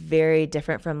like very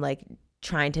different from like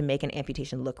trying to make an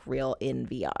amputation look real in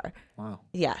VR. Wow.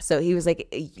 Yeah, so he was like,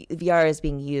 VR is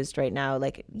being used right now,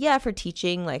 like, yeah, for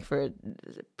teaching, like for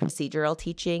procedural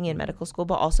teaching in medical school,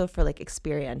 but also for like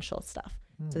experiential stuff,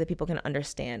 so that people can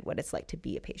understand what it's like to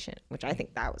be a patient, which I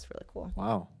think that was really cool.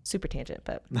 Wow. Super tangent,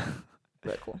 but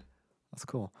really cool. That's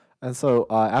cool. And so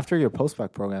after your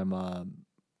postbac program,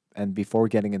 and before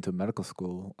getting into medical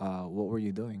school, what were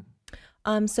you doing?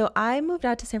 So I moved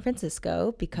out to San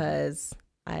Francisco because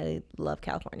I love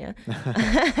California.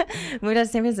 Moved out to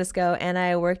San Francisco, and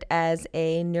I worked as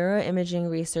a neuroimaging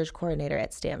research coordinator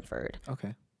at Stanford.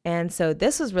 Okay. And so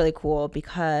this was really cool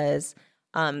because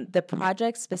the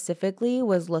project specifically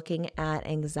was looking at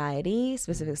anxiety,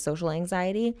 specific social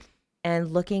anxiety,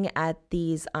 and looking at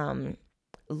these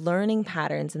learning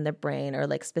patterns in the brain, or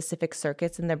like specific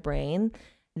circuits in the brain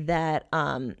that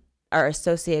are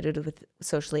associated with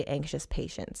socially anxious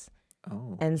patients.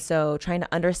 Oh. And so trying to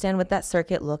understand what that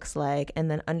circuit looks like, and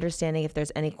then understanding if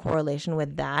there's any correlation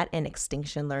with that and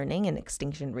extinction learning and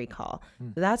extinction recall.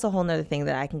 So that's a whole nother thing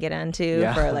that I can get into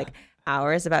for like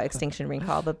hours about extinction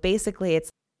recall. But basically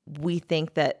we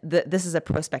think that this is a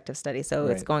prospective study, so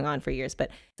it's going on for years, but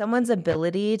someone's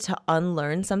ability to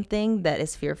unlearn something that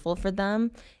is fearful for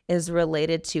them is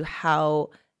related to how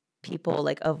people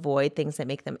like avoid things that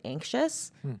make them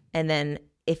anxious. And then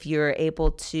if you're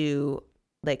able to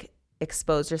like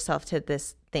expose yourself to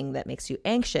this thing that makes you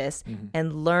anxious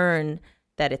and learn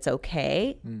that it's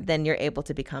okay, then you're able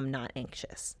to become not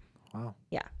anxious. Wow.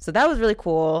 Yeah. So that was really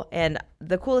cool. And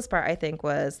the coolest part, I think,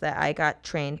 was that I got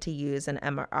trained to use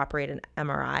operate an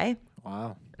MRI.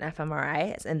 Wow. An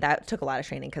fMRI. And that took a lot of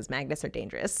training because magnets are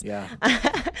dangerous. Yeah.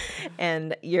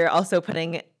 And you're also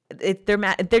putting they're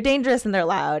dangerous and they're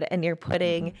loud, and you're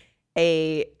putting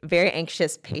a very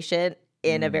anxious patient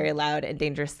in a very loud and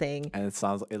dangerous thing. And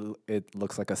it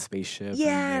looks like a spaceship.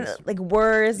 Yeah, and like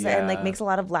whirs and like makes a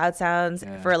lot of loud sounds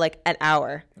for like an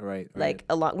hour. Right. Like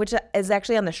a lot, which is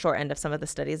actually on the short end of some of the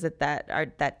studies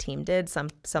that team did. Some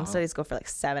studies go for like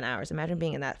 7 hours. Imagine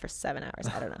being in that for 7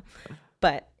 hours. I don't know.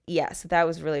 But yeah, so that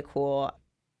was really cool.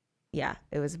 Yeah,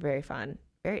 it was very fun,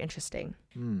 very interesting.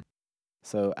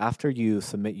 So after you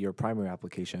submit your primary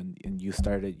application and you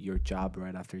started your job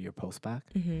right after your postbac,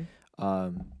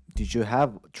 did you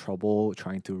have trouble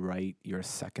trying to write your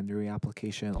secondary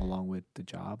application along with the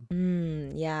job?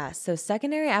 Yeah. So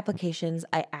secondary applications,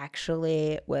 I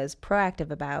actually was proactive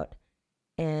about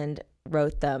and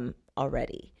wrote them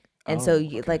already. And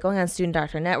like going on Student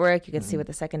Doctor Network, you can see what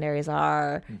the secondaries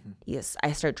are. Yes,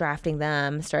 I start drafting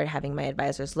them, started having my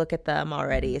advisors look at them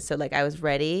already. So like I was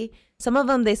ready. Some of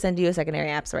them, they send you secondary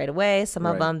apps right away. Some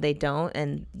of them, they don't,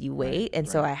 and you wait. And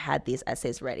so I had these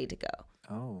essays ready to go.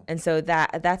 Oh. And so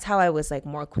that's how I was like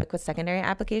more quick with secondary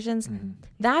applications.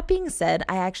 That being said,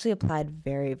 I actually applied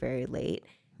very, very late.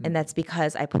 And that's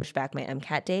because I pushed back my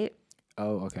MCAT date.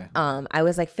 Oh, okay. I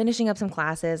was like finishing up some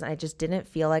classes, and I just didn't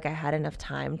feel like I had enough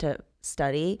time to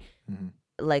study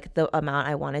like the amount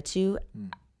I wanted to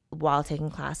while taking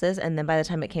classes. And then by the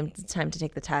time it came time to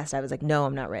take the test, I was like, no,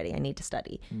 I'm not ready. I need to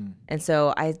study. And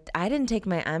so I didn't take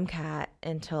my MCAT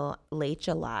until late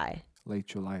July. Late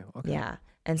July. Okay. Yeah.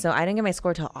 And so I didn't get my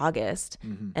score till August.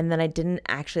 And then I didn't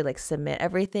actually like submit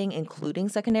everything, including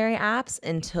secondary apps,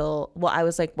 until, well, I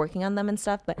was like working on them and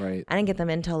stuff, but I didn't get them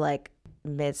until like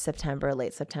mid-September,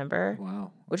 late September.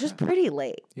 Wow. Which is pretty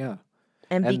late. Yeah.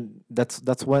 And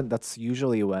that's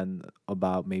usually when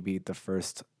about maybe the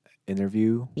first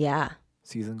interview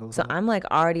season goes on. I'm like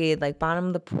already like bottom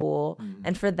of the pool.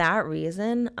 And for that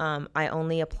reason, I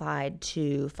only applied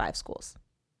to 5 schools.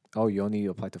 Oh, you only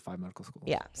applied to 5 medical schools?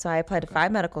 Yeah. So I applied to 5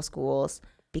 medical schools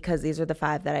because these were the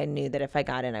 5 that I knew that if I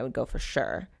got in, I would go for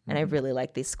sure. And I really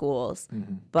liked these schools,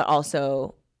 but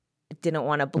also didn't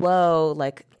want to blow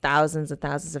like thousands of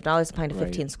dollars applying to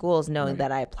 15 schools, knowing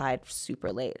that I applied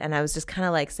super late. And I was just kind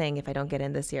of like saying, if I don't get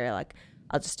in this year, like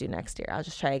I'll just do next year. I'll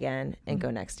just try again and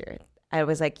go next year. I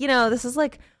was like, this is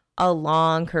like a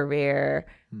long career.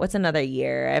 What's another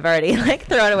year? I've already like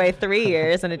thrown away 3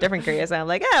 years in a different career. So I'm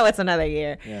like, what's another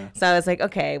year? Yeah. So I was like,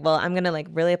 okay, well, I'm going to like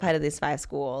really apply to these 5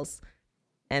 schools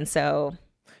And so,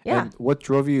 yeah. And what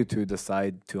drove you to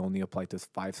decide to only apply to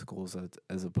 5 schools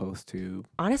as opposed to?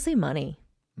 Honestly, money.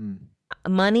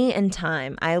 Money and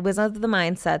time. I was of the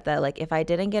mindset that like if I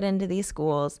didn't get into these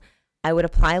schools, I would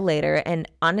apply later. And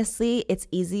honestly, it's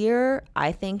easier,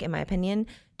 I think, in my opinion,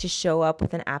 to show up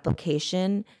with an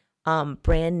application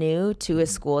brand new to a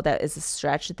school that is a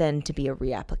stretch than to be a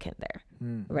reapplicant there.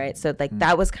 Right. So like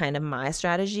that was kind of my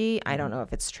strategy. I don't know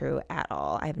if it's true at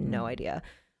all. I have no idea.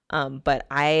 But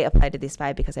I applied to these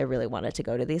 5 because I really wanted to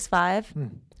go to these 5.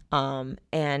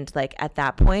 And like at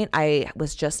that point, I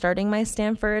was just starting my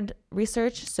Stanford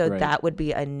research. So that would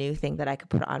be a new thing that I could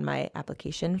put on my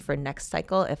application for next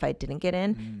cycle. If I didn't get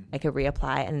in, I could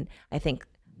reapply. And I think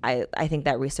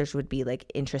that research would be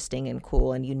like interesting and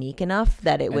cool and unique enough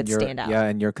that it would stand out. Yeah,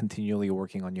 and you're continually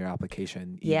working on your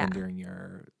application even during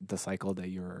the cycle that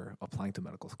you're applying to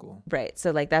medical school. Right.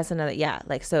 So like that's another,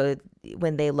 like so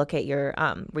when they look at your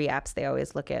reapps, they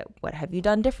always look at what have you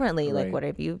done differently? Like what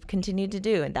have you continued to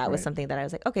do? And that was something that I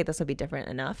was like, okay, this will be different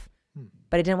enough.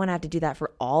 But I didn't want to have to do that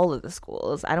for all of the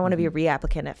schools. I don't want to be a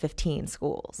reapplicant at 15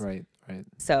 schools. Right.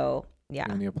 So yeah.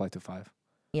 You only applied to 5.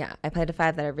 Yeah. I applied to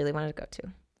 5 that I really wanted to go to.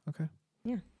 Okay.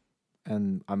 Yeah.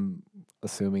 And I'm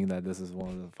assuming that this is one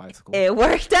of the 5 schools. It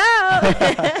worked out.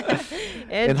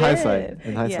 In hindsight.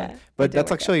 Yeah, but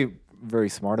that's actually very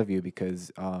smart of you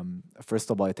because, first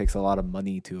of all, it takes a lot of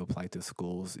money to apply to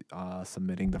schools,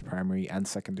 submitting the primary and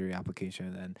secondary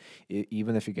application. And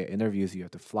even if you get interviews, you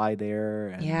have to fly there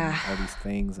and all these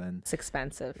things. And it's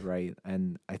expensive. Right.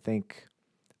 And I think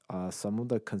some of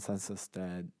the consensus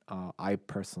that I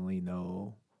personally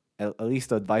know, at least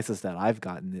the advices that I've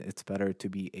gotten, it's better to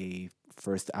be a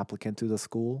first applicant to the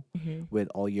school with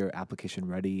all your application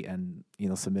ready and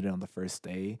submit it on the first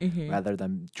day rather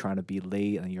than trying to be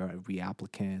late and you're a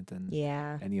reapplicant and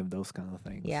any of those kind of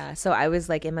things. Yeah. So I was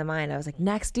like in my mind, I was like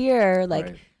next year,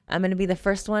 like I'm going to be the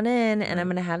first one in and I'm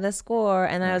going to have the score.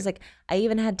 And then I was like, I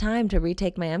even had time to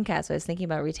retake my MCAT. So I was thinking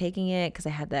about retaking it because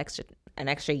I had an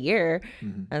extra year.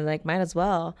 I was like, might as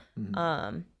well.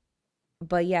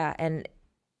 But yeah. And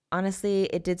honestly,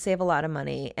 it did save a lot of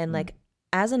money. And like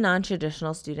as a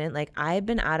non-traditional student, like I've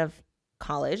been out of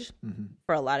college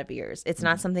for a lot of years. It's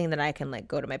not something that I can like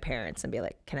go to my parents and be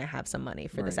like, can I have some money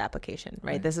for this application?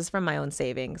 Right. This is from my own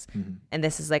savings. And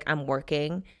this is like, I'm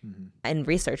working in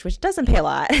research, which doesn't pay a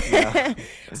lot.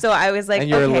 So I was like, and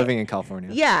you're living in California.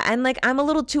 Yeah. And like, I'm a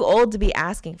little too old to be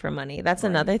asking for money. That's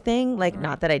another thing. Like,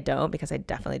 not that I don't, because I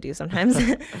definitely do sometimes,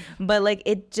 but like,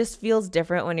 it just feels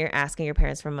different when you're asking your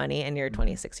parents for money and you're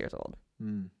 26 years old.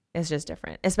 It's just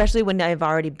different, especially when I've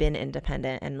already been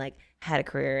independent and like had a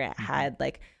career, had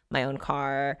like my own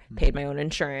car, paid my own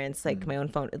insurance, like my own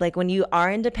phone. Like when you are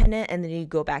independent and then you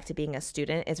go back to being a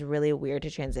student, it's really weird to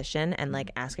transition and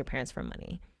like ask your parents for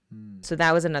money. So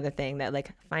that was another thing that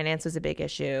like finance was a big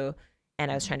issue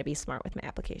and I was trying to be smart with my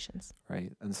applications.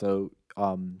 Right. And so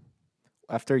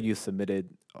after you submitted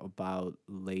about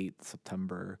late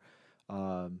September,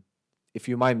 if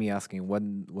you mind me asking,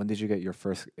 when did you get your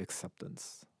first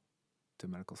acceptance to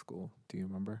medical school? Do you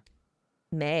remember?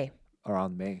 May.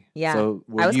 Around May. Yeah. So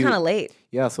I was kind of late.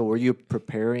 Yeah. So were you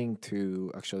preparing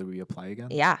to actually reapply again?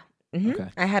 Yeah. Okay.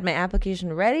 I had my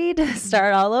application ready to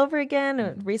start all over again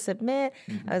and resubmit.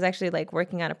 I was actually like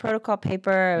working on a protocol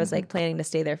paper. I was like planning to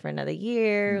stay there for another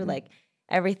year, like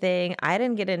everything. I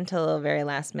didn't get in until the very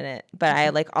last minute, but I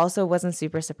like also wasn't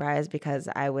super surprised because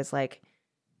I was like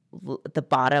the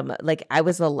bottom, like I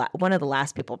was one of the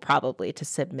last people probably to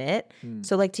submit.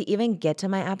 So like to even get to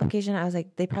my application, I was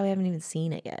like, they probably haven't even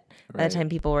seen it yet by the time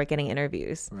people were getting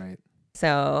interviews. Right.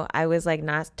 So I was like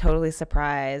not totally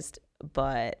surprised,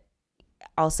 but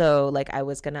also like I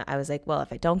was like, well,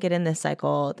 if I don't get in this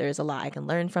cycle, there's a lot I can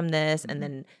learn from this and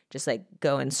then just like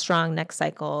go in strong next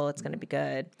cycle. It's going to be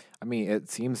good. I mean, it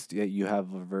seems that you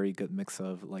have a very good mix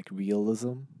of like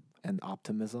realism and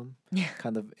optimism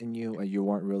kind of in you. You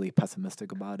weren't really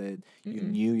pessimistic about it. You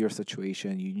knew your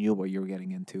situation, you knew what you were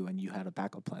getting into, and you had a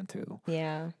backup plan too.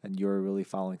 Yeah. And you were really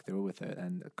following through with it.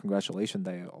 And congratulations,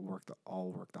 they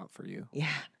all worked out for you.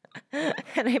 Yeah.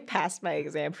 And I passed my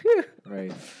exam. Whew.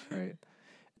 Right.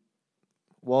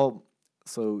 Well,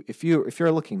 so if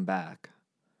you're looking back,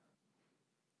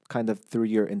 kind of through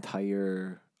your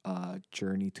entire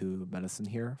journey to medicine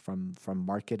here, from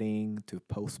marketing to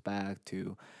post-bac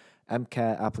to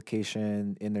MCAT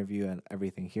application, interview, and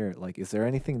everything here, like, is there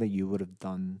anything that you would have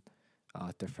done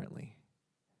differently?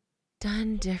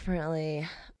 Done differently.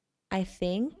 I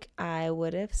think I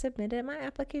would have submitted my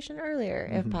application earlier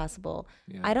if possible.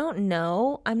 Yeah. I don't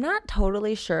know. I'm not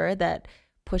totally sure that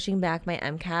pushing back my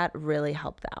MCAT really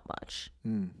helped that much.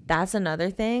 That's another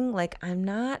thing. Like, I'm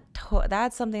not,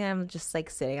 that's something I'm just like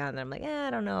sitting on and I'm like, I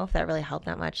don't know if that really helped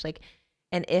that much. Like,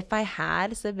 and if I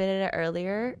had submitted it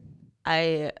earlier,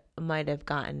 I might have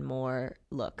gotten more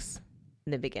looks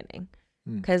in the beginning.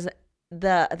 Because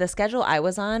the schedule I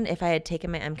was on, if I had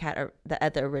taken my MCAT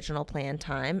at the original planned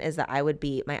time, is that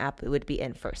my app would be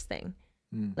in first thing.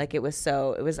 Like I was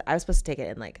supposed to take it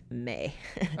in like May.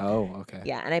 Oh, okay.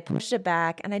 Yeah, and I pushed it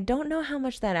back, and I don't know how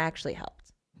much that actually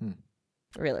helped,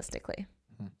 realistically.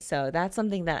 So that's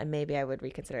something that maybe I would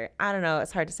reconsider. I don't know.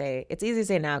 It's hard to say. It's easy to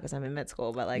say now because I'm in med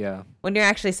school, but like when you're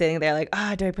actually sitting there like,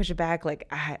 do I push it back? Like,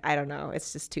 I don't know.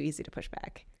 It's just too easy to push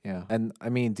back. Yeah. And I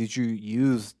mean, did you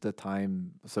use the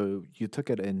time? So you took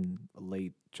it in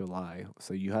late July.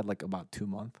 So you had like about 2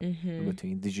 months in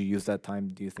between. Did you use that time,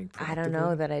 do you think, productively? I don't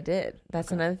know that I did.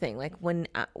 That's another thing. Like when,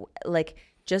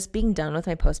 just being done with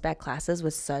my post-bac classes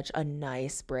was such a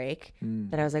nice break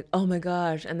that I was like, oh my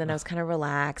gosh. And then I was kind of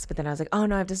relaxed, but then I was like, oh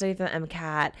no, I have to study for the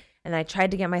MCAT. And I tried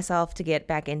to get myself to get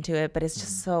back into it, but it's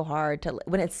just so hard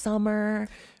when it's summer.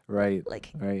 Right.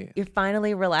 Like right. You're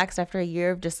finally relaxed after a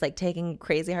year of just like taking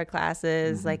crazy hard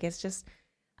classes. Like it's just,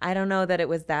 I don't know that it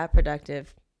was that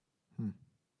productive,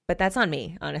 but that's on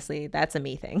me. Honestly, that's a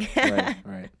me thing.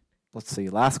 Right. Let's see.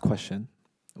 Last question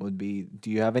would be,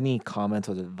 do you have any comments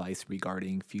or advice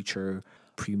regarding future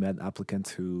pre-med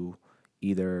applicants who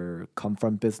either come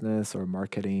from business or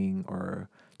marketing or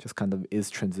just kind of is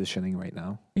transitioning right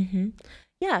now?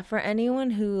 Yeah, for anyone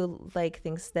who like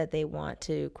thinks that they want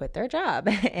to quit their job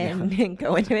and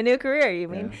go into a new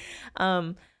career,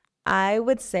 I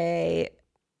would say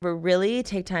really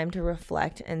take time to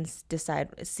reflect and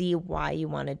see why you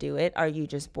want to do it. Are you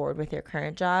just bored with your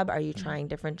current job? Are you trying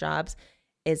different jobs?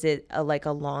 Is it a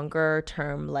longer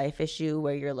term life issue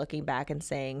where you're looking back and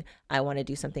saying, I want to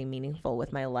do something meaningful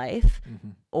with my life?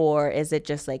 Or is it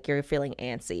just like you're feeling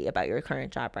antsy about your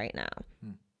current job right now?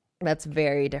 That's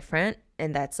very different.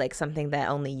 And that's like something that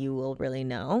only you will really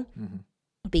know.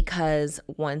 Because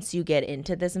once you get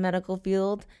into this medical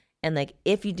field, and like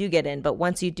if you do get in, but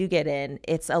once you do get in,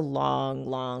 it's a long,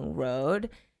 long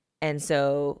road. And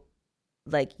so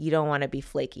like you don't want to be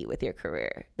flaky with your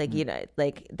career. Like,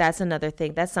 like that's another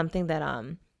thing. That's something that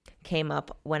came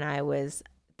up when that was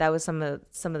some of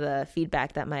the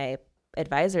feedback that my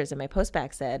advisors and my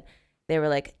postback said. They were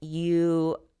like,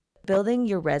 building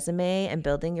your resume and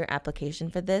building your application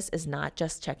for this is not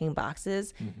just checking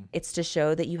boxes. It's to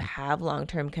show that you have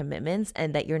long-term commitments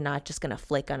and that you're not just going to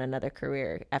flake on another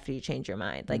career after you change your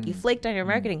mind. Like you flaked on your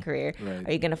marketing career. Right.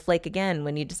 Are you going to flake again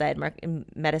when you decide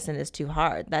medicine is too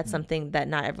hard? That's something that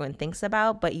not everyone thinks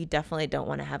about, but you definitely don't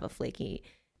want to have a flaky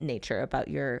nature about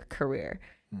your career.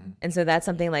 And so that's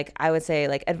something like I would say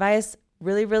like advice,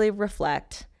 really, really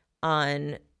reflect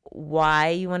on why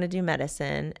you want to do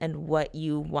medicine and what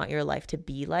you want your life to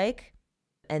be like.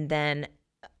 And then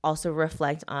also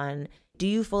reflect on, do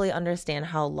you fully understand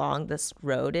how long this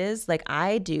road is? Like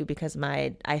I do, because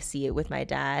I see it with my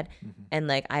dad. And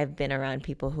like I've been around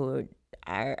people who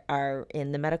are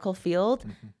in the medical field.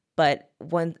 But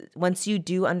once you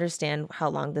do understand how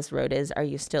long this road is, are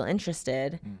you still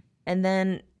interested? And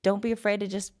then don't be afraid to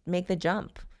just make the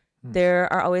jump.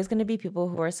 There are always going to be people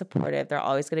who are supportive. There are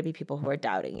always going to be people who are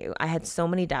doubting you. I had so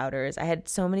many doubters.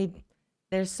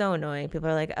 They're so annoying. People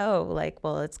are like, oh, like,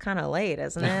 well, it's kind of late,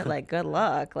 isn't it? Like, good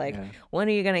luck. Like, when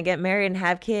are you going to get married and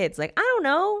have kids? Like, I don't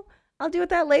know. I'll do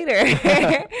that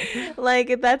later.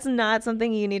 Like, that's not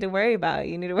something you need to worry about.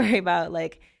 You need to worry about,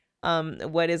 like,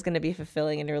 what is going to be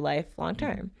fulfilling in your life long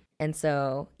term. And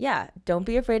so, yeah, don't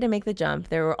be afraid to make the jump.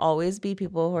 There will always be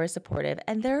people who are supportive.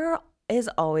 And there is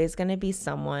always going to be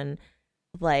someone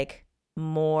like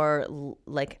more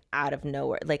like out of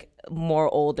nowhere, like more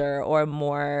older or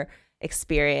more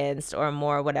experienced or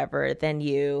more whatever than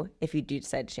you if you do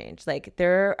decide to change. Like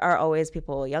there are always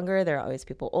people younger, there are always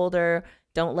people older.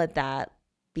 Don't let that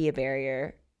be a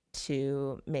barrier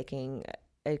to making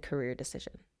a career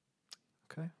decision.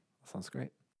 Okay, that sounds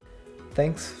great.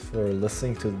 Thanks for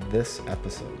listening to this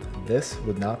episode. This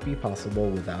would not be possible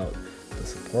without the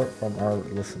support from our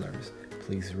listeners.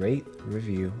 Please rate,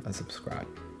 review, and subscribe.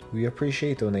 We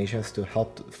appreciate donations to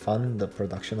help fund the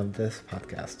production of this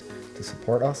podcast. To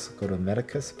support us, go to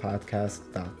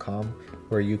medicuspodcast.com,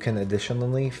 where you can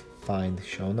additionally find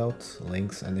show notes,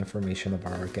 links, and information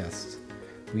about our guests.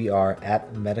 We are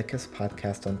at Medicus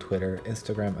Podcast on Twitter,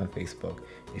 Instagram, and Facebook.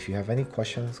 If you have any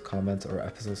questions, comments, or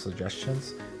episode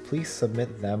suggestions, please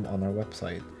submit them on our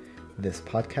website. This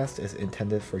podcast is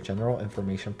intended for general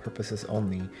information purposes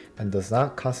only and does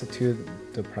not constitute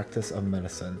the practice of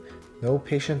medicine. No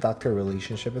patient-doctor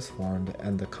relationship is formed,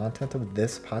 and the content of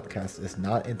this podcast is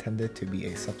not intended to be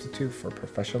a substitute for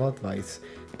professional advice,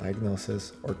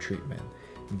 diagnosis, or treatment.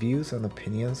 Views and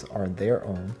opinions are their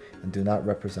own and do not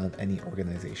represent any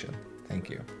organization. Thank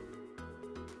you.